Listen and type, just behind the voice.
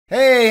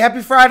Hey,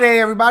 happy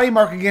Friday, everybody.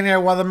 Mark again here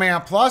at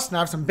WeatherMan Plus. Now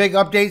I have some big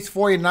updates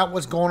for you, not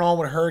what's going on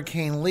with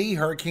Hurricane Lee.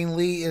 Hurricane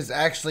Lee is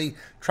actually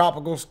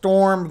tropical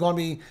storm, going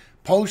to be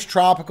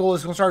post-tropical.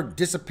 It's going to start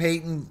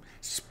dissipating,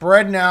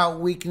 spreading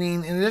out,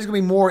 weakening, and there's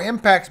going to be more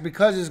impacts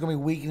because it's going to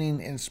be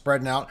weakening and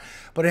spreading out,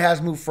 but it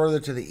has moved further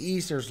to the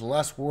east. There's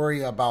less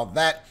worry about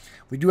that.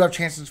 We do have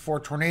chances for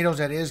tornadoes.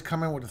 That is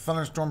coming with the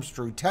thunderstorms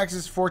through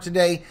Texas for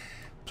today.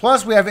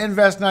 Plus, we have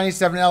Invest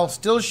 97L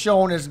still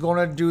showing it's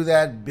going to do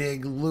that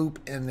big loop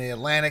in the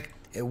Atlantic.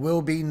 It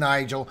will be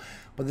Nigel.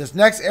 But this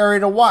next area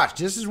to watch,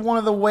 this is one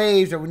of the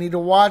waves that we need to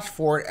watch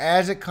for it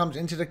as it comes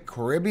into the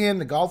Caribbean,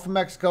 the Gulf of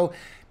Mexico.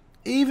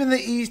 Even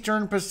the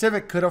Eastern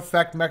Pacific could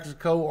affect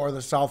Mexico or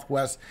the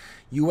Southwest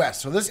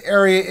U.S. So this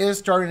area is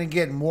starting to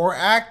get more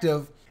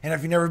active. And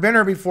if you've never been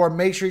here before,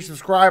 make sure you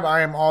subscribe.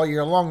 I am all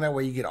year long. That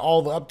way you get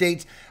all the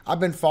updates. I've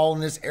been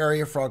following this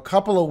area for a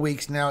couple of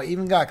weeks now.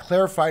 Even got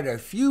clarified a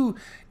few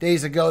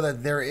days ago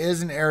that there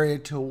is an area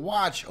to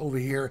watch over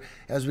here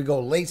as we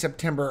go late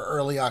September,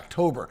 early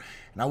October.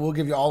 And I will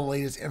give you all the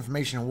latest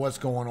information on what's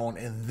going on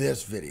in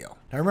this video.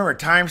 Now remember,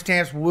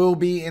 timestamps will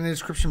be in the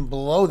description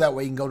below. That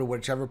way you can go to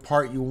whichever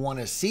part you want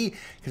to see,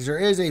 because there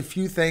is a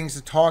few things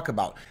to talk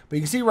about. But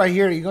you can see right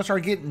here, you're going to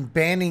start getting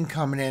banding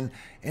coming in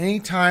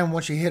anytime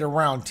once you hit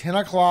around 10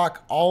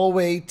 o'clock all the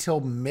way till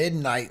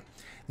midnight.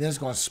 Then it's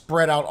going to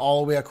spread out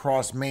all the way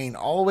across Maine,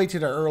 all the way to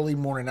the early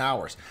morning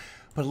hours.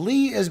 But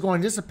Lee is going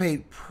to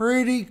dissipate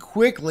pretty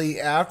quickly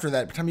after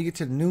that. By the time you get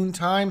to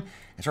noontime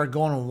and start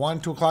going on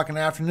 1, 2 o'clock in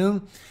the afternoon,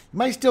 you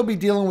might still be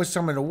dealing with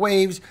some of the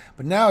waves,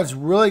 but now it's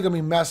really going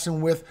to be messing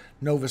with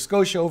Nova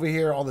Scotia over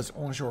here, all this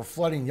onshore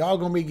flooding. Y'all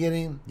going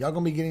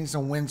to be getting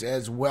some winds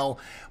as well.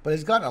 But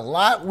it's gotten a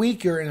lot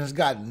weaker and it's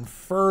gotten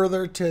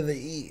further to the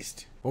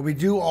east. But we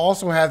do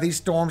also have these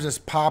storms that's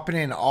popping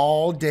in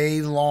all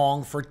day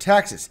long for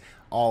Texas.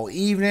 All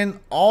evening,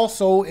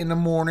 also in the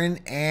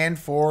morning, and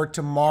for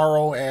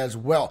tomorrow as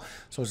well.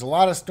 So there's a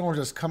lot of storms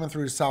that's coming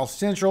through the South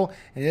Central,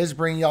 and it is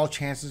bringing y'all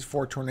chances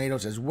for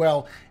tornadoes as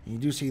well. And you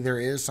do see there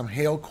is some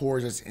hail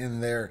cores that's in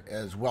there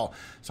as well.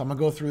 So I'm going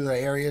to go through the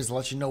areas and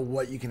let you know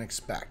what you can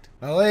expect.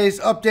 Now,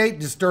 latest update,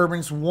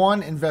 Disturbance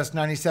 1, Invest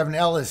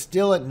 97L is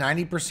still at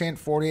 90%,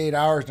 48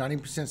 hours,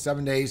 90%,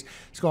 7 days.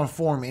 It's going to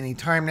form any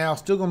time now.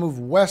 Still going to move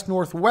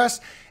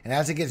west-northwest, and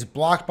as it gets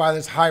blocked by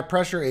this high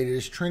pressure, it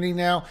is trending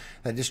now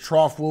that this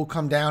trough will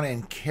come down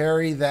and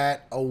carry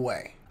that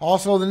away.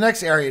 Also, the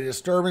next area,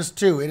 Disturbance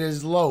 2, it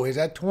is low. It's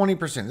at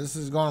 20%. This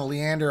is going to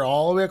leander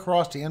all the way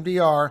across the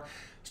MDR,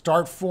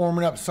 start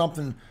forming up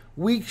something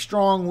weak,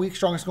 strong, weak,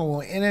 strong. It's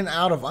going to go in and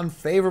out of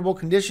unfavorable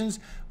conditions,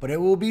 but it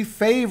will be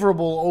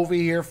favorable over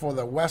here for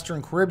the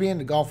Western Caribbean,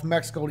 the Gulf of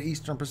Mexico, the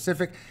Eastern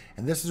Pacific,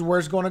 and this is where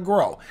it's going to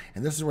grow.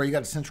 And this is where you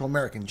got the Central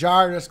American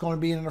gyre that's going to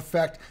be in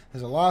effect.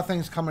 There's a lot of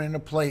things coming into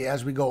play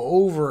as we go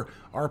over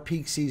our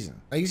peak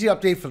season. Now you see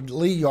update for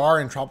Lee, you are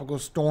in tropical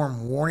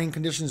storm warning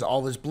conditions,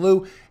 all this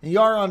blue, and you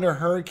are under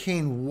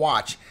hurricane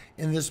watch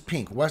in this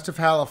pink, west of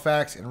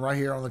Halifax and right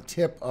here on the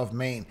tip of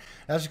Maine.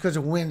 That's because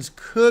the winds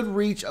could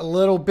reach a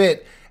little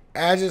bit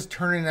as it's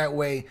turning that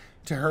way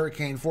to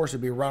hurricane force.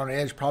 It'll be around the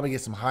edge, probably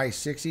get some high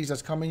 60s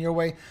that's coming your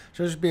way.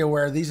 So just be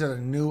aware, these are the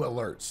new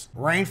alerts.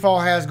 Rainfall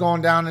has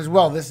gone down as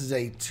well. This is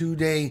a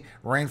 2-day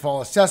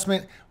rainfall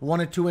assessment. 1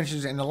 to 2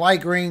 inches in the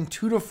light green,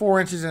 2 to 4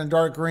 inches in the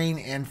dark green,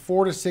 and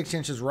 4 to 6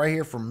 inches right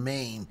here for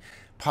Maine,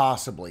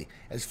 possibly,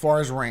 as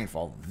far as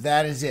rainfall.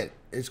 That is it.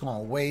 It's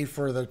going way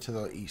further to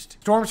the east.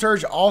 Storm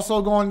surge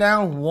also going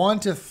down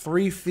 1 to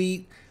 3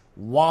 feet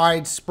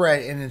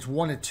widespread, and it's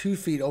 1 to 2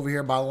 feet over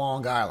here by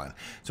Long Island.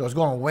 So it's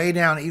going way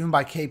down even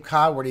by Cape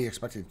Cod where they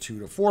expected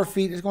 2 to 4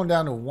 feet. It's going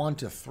down to 1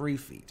 to 3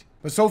 feet.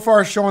 But so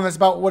far it's showing that's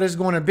about what it's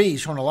going to be.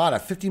 Showing a lot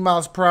of 50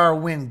 miles per hour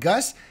wind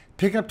gusts,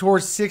 picking up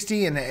towards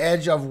 60 in the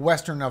edge of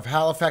western of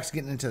Halifax,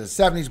 getting into the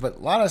 70s, but a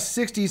lot of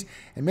 60s,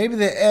 and maybe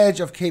the edge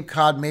of Cape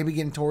Cod, maybe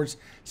getting towards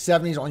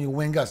 70s on your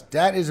wind gusts.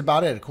 That is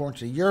about it. According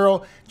to the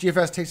Euro,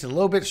 GFS takes it a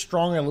little bit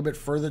stronger, a little bit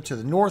further to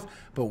the north,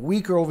 but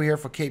weaker over here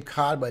for Cape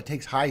Cod, but it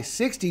takes high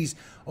 60s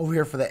over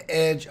here for the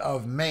edge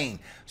of Maine.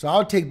 So I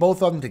would take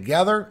both of them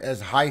together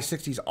as high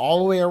 60s all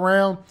the way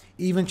around,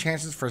 even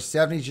chances for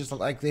 70s just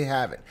like they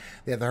have it.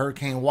 They have the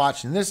hurricane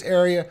watch in this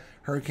area,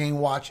 hurricane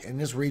watch in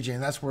this region,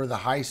 and that's where the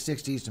high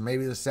 60s to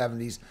maybe the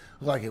 70s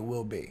look like it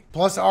will be.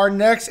 Plus our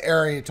next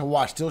area to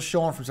watch, still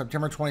showing from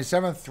September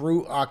 27th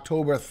through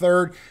October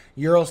 3rd.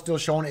 Euro still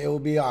showing it will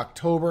be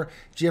October.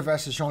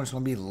 GFS is showing it's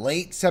going to be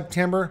late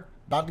September,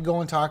 about to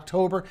go into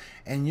October,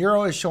 and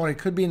Euro is showing it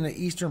could be in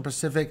the Eastern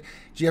Pacific.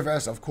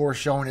 GFS, of course,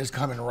 showing is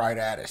coming right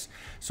at us.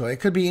 So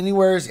it could be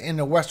anywhere in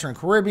the Western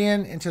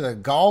Caribbean, into the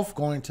Gulf,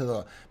 going to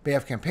the Bay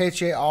of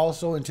Campeche,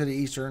 also into the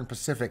Eastern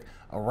Pacific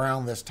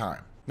around this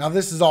time. Now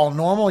this is all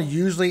normal.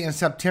 Usually in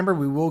September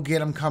we will get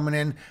them coming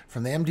in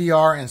from the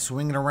MDR and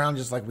swinging around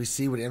just like we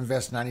see with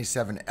Invest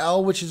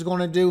 97L, which is going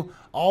to do.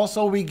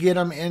 Also we get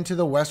them into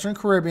the Western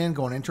Caribbean,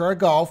 going into our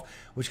Gulf,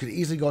 which could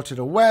easily go to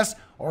the west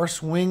or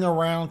swing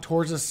around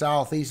towards the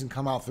southeast and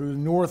come out through the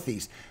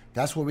northeast.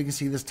 That's what we can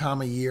see this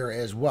time of year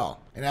as well.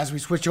 And as we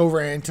switch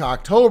over into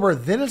October,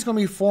 then it's going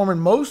to be forming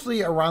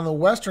mostly around the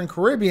Western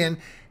Caribbean.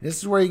 This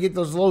is where you get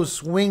those little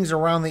swings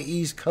around the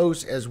East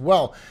Coast as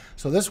well.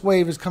 So this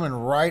wave is coming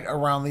right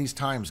around these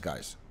times,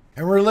 guys.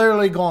 And we're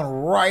literally going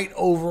right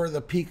over the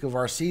peak of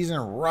our season,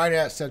 right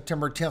at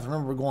September 10th.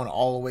 Remember, we're going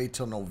all the way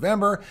till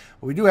November.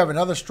 We do have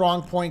another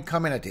strong point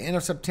coming at the end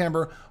of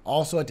September,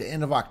 also at the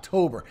end of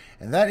October.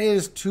 And that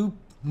is 2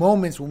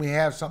 moments when we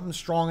have something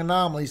strong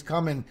anomalies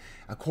coming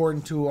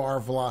according to our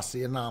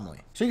velocity anomaly.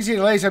 So you can see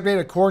the latest update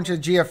according to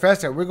the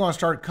GFS that we're going to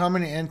start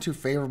coming into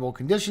favorable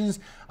conditions,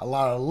 a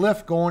lot of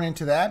lift going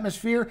into the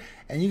atmosphere,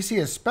 and you can see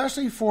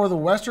especially for the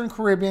Western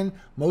Caribbean,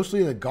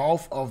 mostly the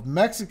Gulf of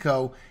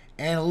Mexico,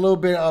 and a little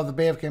bit of the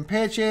Bay of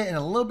Campeche, and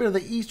a little bit of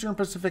the Eastern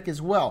Pacific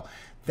as well.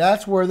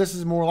 That's where this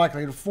is more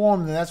likely to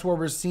form, and that's where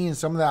we're seeing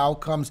some of the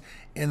outcomes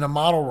in the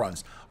model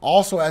runs.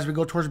 Also, as we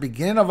go towards the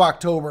beginning of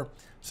October,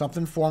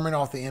 something forming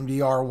off the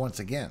MDR once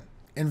again.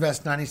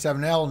 Invest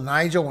 97L,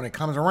 Nigel, when it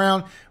comes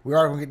around, we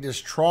are going to get this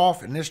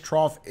trough, and this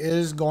trough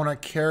is going to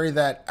carry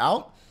that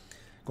out.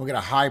 Going to get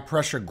a high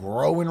pressure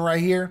growing right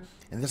here,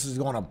 and this is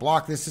going to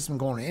block this system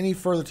going any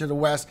further to the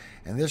west,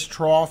 and this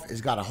trough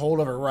has got a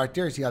hold of it right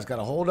there. See how it's got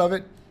a hold of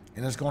it,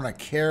 and it's going to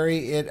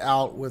carry it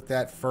out with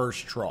that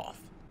first trough.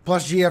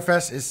 Plus,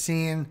 GFS is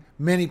seeing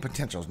many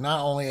potentials.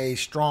 Not only a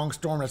strong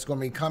storm that's going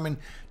to be coming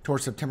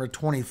towards September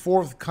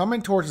 24th,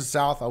 coming towards the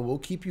south. I will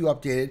keep you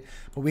updated.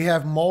 But we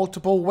have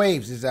multiple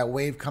waves. There's that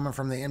wave coming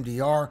from the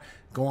MDR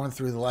going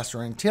through the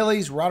Lesser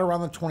Antilles right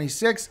around the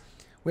 26th.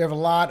 We have a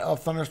lot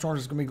of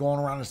thunderstorms that's going to be going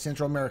around the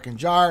Central American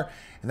Gyre.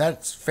 And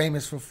that's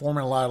famous for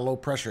forming a lot of low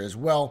pressure as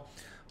well.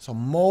 So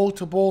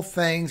multiple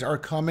things are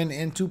coming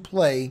into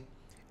play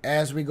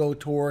as we go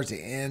towards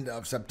the end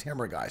of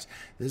September, guys.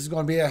 This is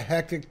going to be a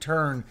hectic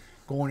turn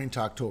going into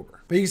October.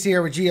 But you can see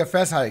here with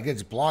GFS how it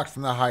gets blocked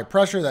from the high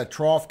pressure. That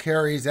trough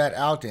carries that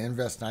out to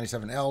Invest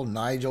 97L,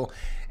 Nigel,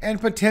 and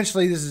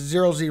potentially this is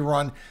 0Z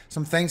run.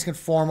 Some things can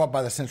form up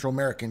by the Central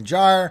American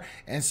Gyre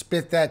and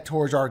spit that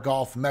towards our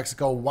Gulf of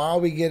Mexico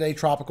while we get a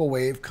tropical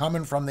wave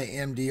coming from the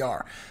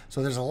MDR.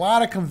 So there's a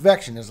lot of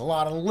convection, there's a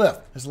lot of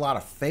lift, there's a lot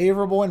of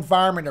favorable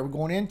environment that we're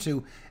going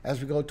into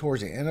as we go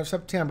towards the end of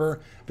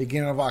September,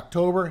 beginning of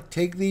October.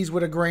 Take these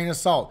with a grain of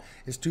salt.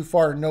 It's too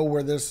far to know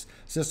where this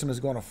system is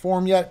going to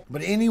form yet,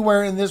 but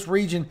anywhere in this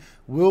region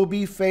will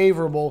be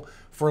favorable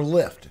for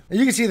lift. And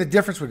you can see the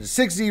difference with the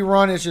 6Z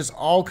run. It's just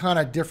all kind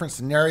of different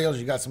scenarios.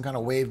 You got some kind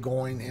of wave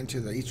going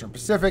into the Eastern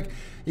Pacific.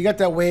 You got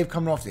that wave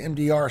coming off the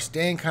MDR,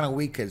 staying kind of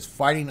weak because it's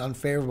fighting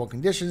unfavorable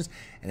conditions.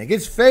 And it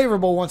gets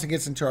favorable once it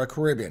gets into our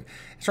Caribbean.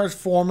 It starts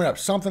forming up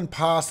something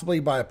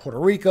possibly by Puerto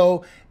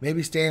Rico,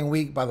 maybe staying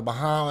weak by the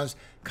Bahamas,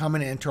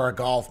 coming into our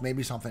Gulf,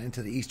 maybe something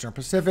into the Eastern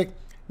Pacific.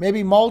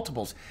 Maybe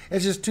multiples.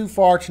 It's just too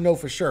far to know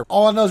for sure.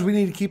 All I know is we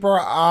need to keep our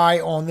eye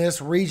on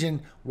this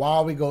region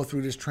while we go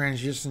through this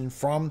transition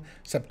from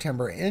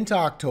September into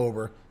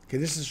October, because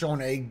this is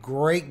showing a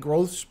great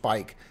growth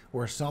spike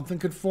where something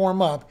could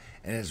form up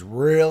and is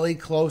really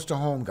close to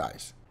home,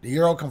 guys. The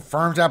Euro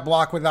confirms that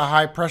block with a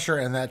high pressure,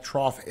 and that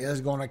trough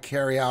is going to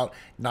carry out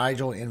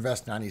Nigel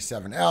Invest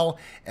 97L.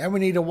 And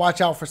we need to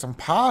watch out for some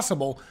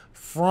possible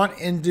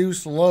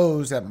front-induced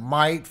lows that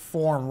might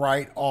form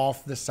right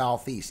off the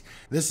southeast.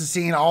 This is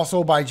seen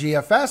also by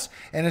GFS,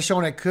 and it's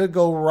showing it could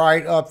go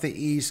right up the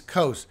east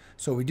coast.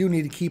 So we do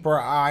need to keep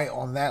our eye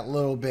on that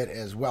little bit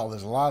as well.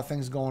 There's a lot of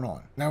things going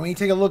on. Now, when you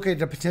take a look at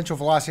the potential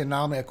velocity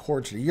anomaly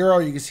according to the Euro,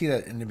 you can see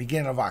that in the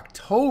beginning of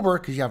October,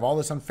 because you have all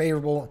this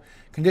unfavorable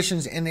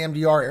conditions in the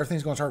MDR,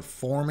 everything's going to start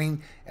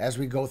forming as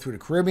we go through the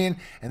Caribbean.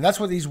 And that's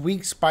what these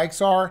weak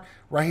spikes are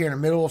right here in the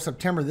middle of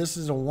September. This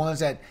is the ones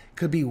that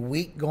could be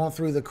weak going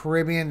through the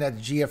Caribbean that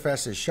the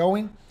GFS is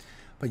showing.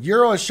 But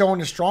Euro is showing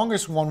the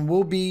strongest one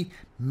will be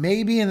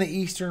maybe in the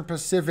Eastern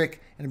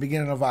Pacific in the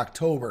beginning of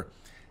October.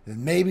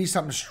 Then maybe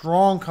something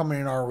strong coming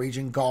in our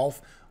region,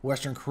 Gulf,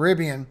 Western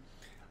Caribbean,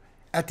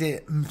 at the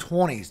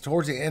 20s,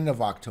 towards the end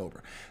of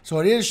October. So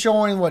it is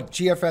showing what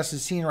GFS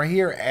is seeing right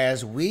here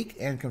as weak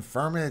and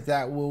confirming that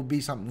that will be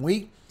something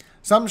weak.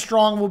 Something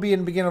strong will be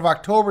in the beginning of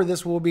October.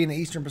 This will be in the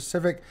Eastern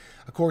Pacific,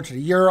 according to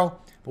the Euro.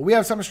 But we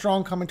have something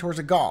strong coming towards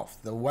the Gulf,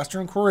 the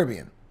Western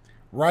Caribbean,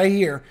 right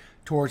here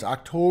towards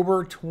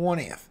October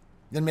 20th.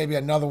 Then maybe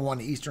another one,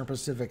 Eastern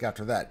Pacific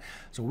after that.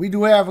 So we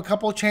do have a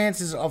couple of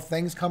chances of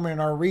things coming in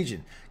our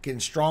region,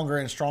 getting stronger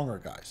and stronger,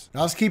 guys.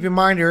 Now let's keep in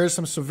mind there is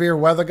some severe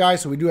weather,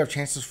 guys. So we do have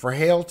chances for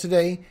hail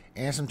today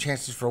and some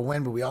chances for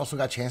wind, but we also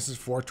got chances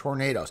for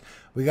tornadoes.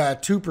 We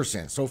got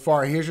 2%. So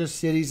far, here's your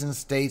cities and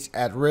states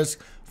at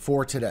risk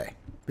for today.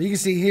 But you can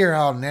see here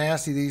how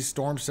nasty these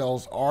storm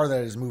cells are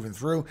that is moving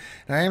through.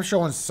 And I am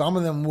showing some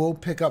of them will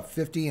pick up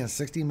 50 and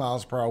 60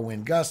 miles per hour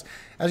wind gusts.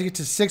 As you get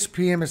to 6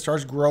 p.m., it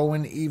starts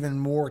growing even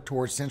more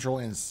towards central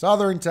and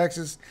southern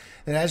Texas.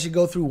 And as you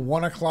go through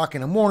 1 o'clock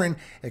in the morning,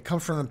 it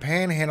comes from the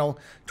panhandle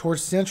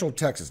towards central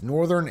Texas,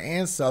 northern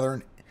and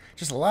southern,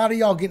 Just a lot of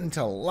y'all getting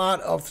into a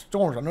lot of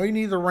storms. I know you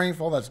need the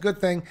rainfall. That's a good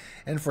thing.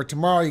 And for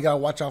tomorrow, you got to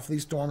watch out for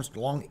these storms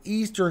along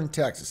eastern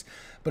Texas.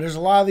 But there's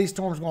a lot of these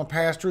storms going to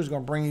pass through. It's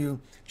going to bring you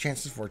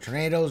chances for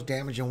tornadoes,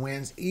 damaging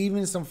winds,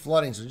 even some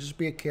flooding. So just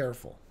be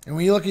careful. And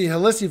when you look at your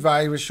helicity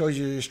value, which shows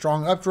you your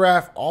strong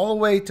updraft all the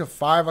way to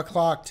 5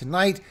 o'clock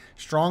tonight,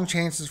 strong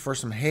chances for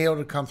some hail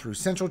to come through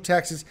central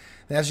Texas.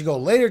 Then as you go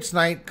later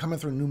tonight, coming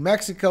through New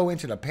Mexico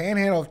into the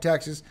panhandle of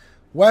Texas,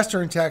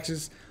 western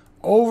Texas,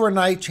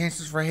 overnight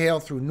chances for hail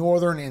through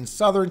northern and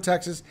southern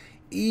Texas,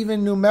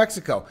 even New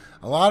Mexico.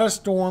 A lot of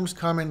storms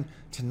coming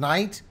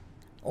tonight,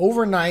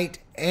 overnight,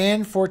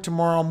 and for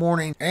tomorrow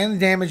morning. And the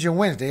damage in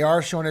winds, they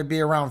are showing to be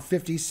around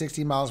 50,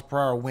 60 miles per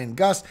hour wind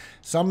gusts.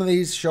 Some of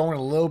these showing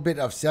a little bit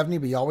of 70,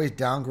 but you always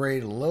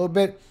downgrade a little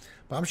bit.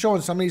 But I'm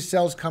showing some of these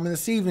cells coming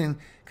this evening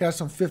could have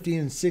some 50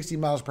 and 60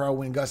 miles per hour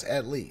wind gusts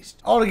at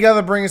least.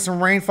 Altogether, bringing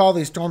some rainfall.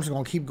 These storms are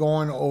going to keep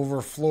going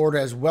over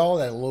Florida as well.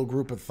 That little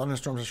group of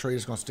thunderstorms I'll show you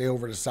is going to stay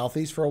over the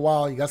southeast for a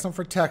while. You got some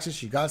for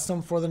Texas. You got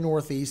some for the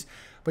northeast.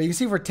 But you can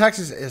see for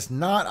Texas, it's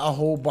not a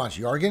whole bunch.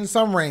 You are getting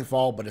some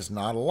rainfall, but it's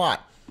not a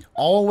lot.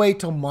 All the way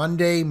till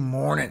Monday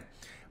morning.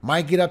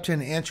 Might get up to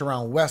an inch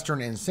around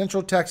western and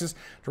central Texas.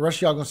 The rest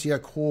of y'all going to see a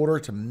quarter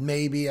to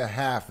maybe a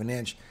half an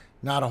inch.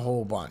 Not a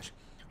whole bunch.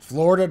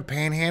 Florida, the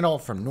panhandle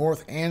from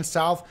north and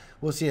south,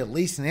 we'll see at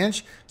least an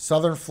inch.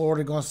 Southern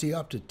Florida going to see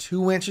up to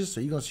 2 inches, so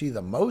you're going to see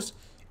the most.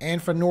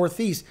 And for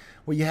northeast,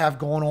 what you have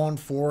going on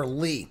for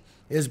Lee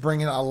is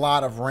bringing a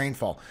lot of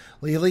rainfall.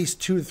 At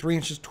least 2 to 3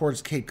 inches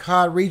towards Cape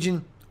Cod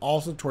region,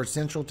 also towards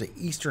central to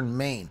eastern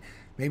Maine.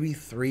 Maybe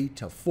 3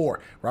 to 4.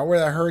 Right where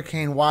that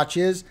hurricane watch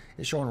is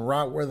showing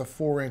right where the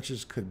 4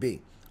 inches could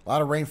be. A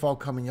lot of rainfall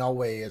coming your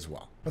way as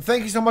well. But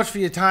thank you so much for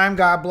your time.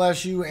 God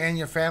bless you and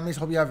your families.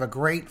 Hope you have a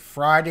great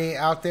Friday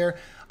out there.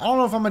 I don't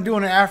know if I'm going to do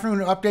an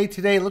afternoon update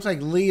today. It looks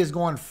like Lee is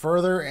going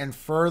further and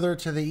further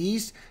to the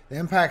east. The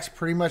impacts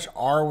pretty much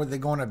are what they're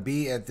going to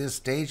be at this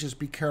stage. Just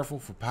be careful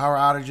for power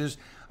outages.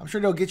 I'm sure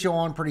they'll get you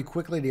on pretty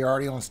quickly. They're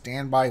already on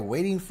standby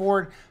waiting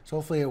for it. So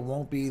hopefully it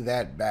won't be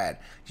that bad.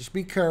 Just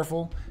be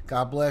careful.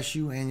 God bless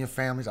you and your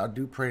families. I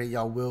do pray that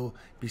y'all will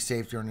be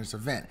safe during this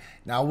event.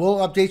 Now, we'll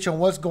update you on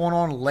what's going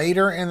on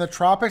later in the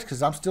tropics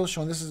because I'm still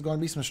showing this is going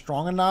to be some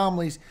strong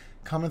anomalies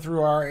coming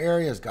through our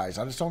areas, guys.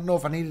 I just don't know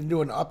if I need to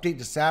do an update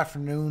this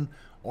afternoon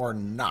or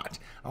not.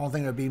 I don't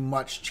think there'll be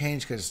much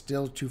change because it's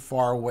still too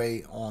far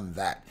away on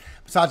that.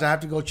 Besides, I have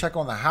to go check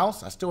on the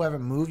house. I still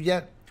haven't moved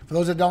yet. For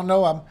those that don't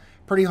know, I'm a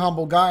pretty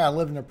humble guy. I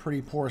live in a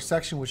pretty poor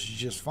section, which is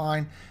just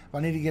fine. But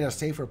I need to get a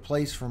safer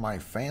place for my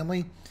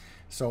family.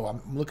 So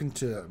I'm looking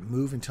to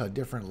move into a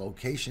different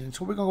location.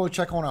 So we're going to go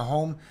check on a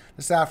home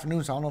this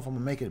afternoon. So I don't know if I'm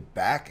going to make it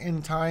back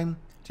in time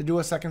to do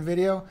a second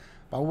video.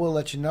 But I will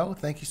let you know.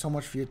 Thank you so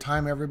much for your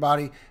time,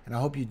 everybody. And I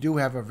hope you do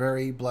have a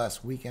very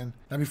blessed weekend.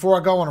 Now, before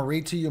I go, I want to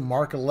read to you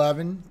Mark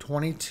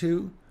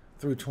 11:22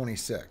 through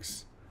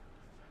 26.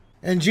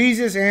 And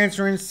Jesus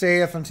answering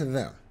saith unto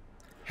them,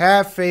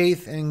 Have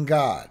faith in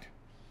God.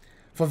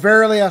 For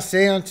verily I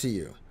say unto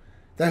you,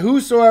 that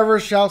whosoever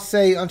shall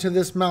say unto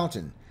this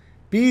mountain,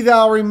 Be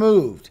thou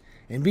removed,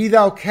 and be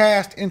thou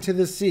cast into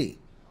the sea,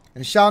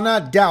 and shall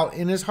not doubt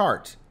in his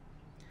heart,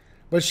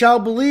 but shall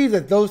believe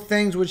that those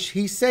things which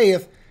he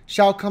saith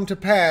shall come to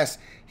pass,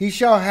 he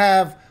shall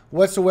have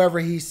whatsoever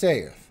he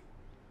saith.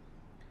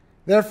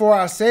 Therefore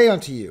I say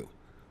unto you,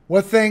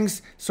 what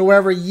things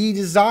soever ye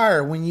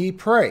desire when ye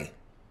pray,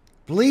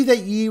 believe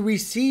that ye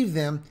receive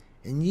them,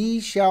 and ye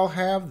shall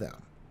have them.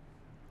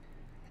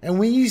 And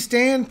when ye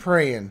stand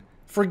praying,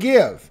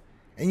 forgive,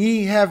 and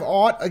ye have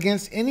aught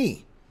against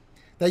any,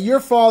 that your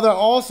Father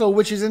also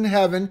which is in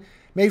heaven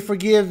may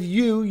forgive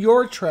you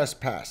your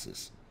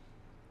trespasses.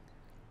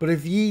 But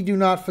if ye do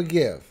not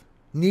forgive,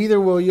 neither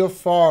will your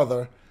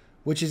Father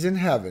which is in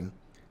heaven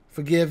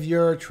forgive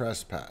your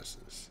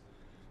trespasses.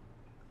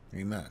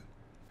 Amen.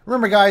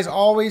 Remember, guys,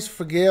 always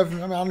forgive.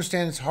 I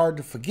understand it's hard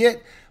to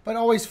forget, but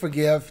always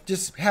forgive.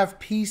 Just have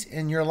peace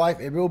in your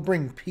life. It will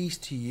bring peace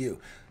to you.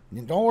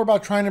 Don't worry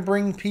about trying to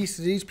bring peace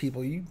to these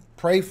people. You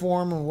pray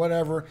for them or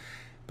whatever,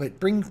 but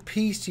bring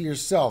peace to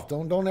yourself.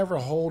 Don't ever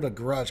hold a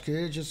grudge because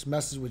it just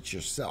messes with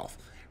yourself.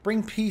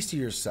 Bring peace to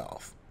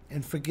yourself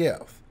and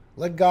forgive.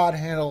 Let God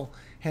handle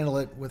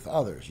it with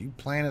others. You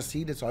plant a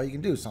seed, that's all you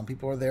can do. Some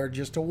people are there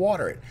just to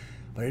water it,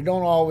 but it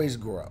don't always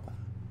grow.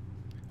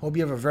 Hope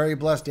you have a very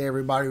blessed day,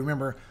 everybody.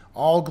 Remember,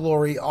 all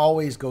glory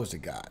always goes to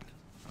God,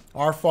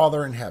 our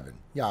Father in heaven,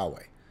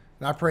 Yahweh.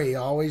 And I pray He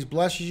always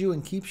blesses you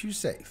and keeps you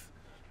safe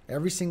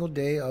every single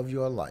day of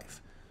your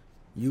life,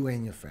 you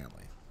and your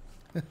family.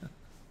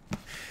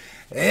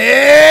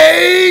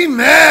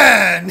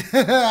 Amen.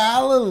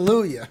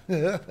 Hallelujah.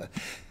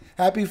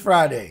 Happy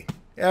Friday,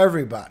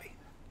 everybody.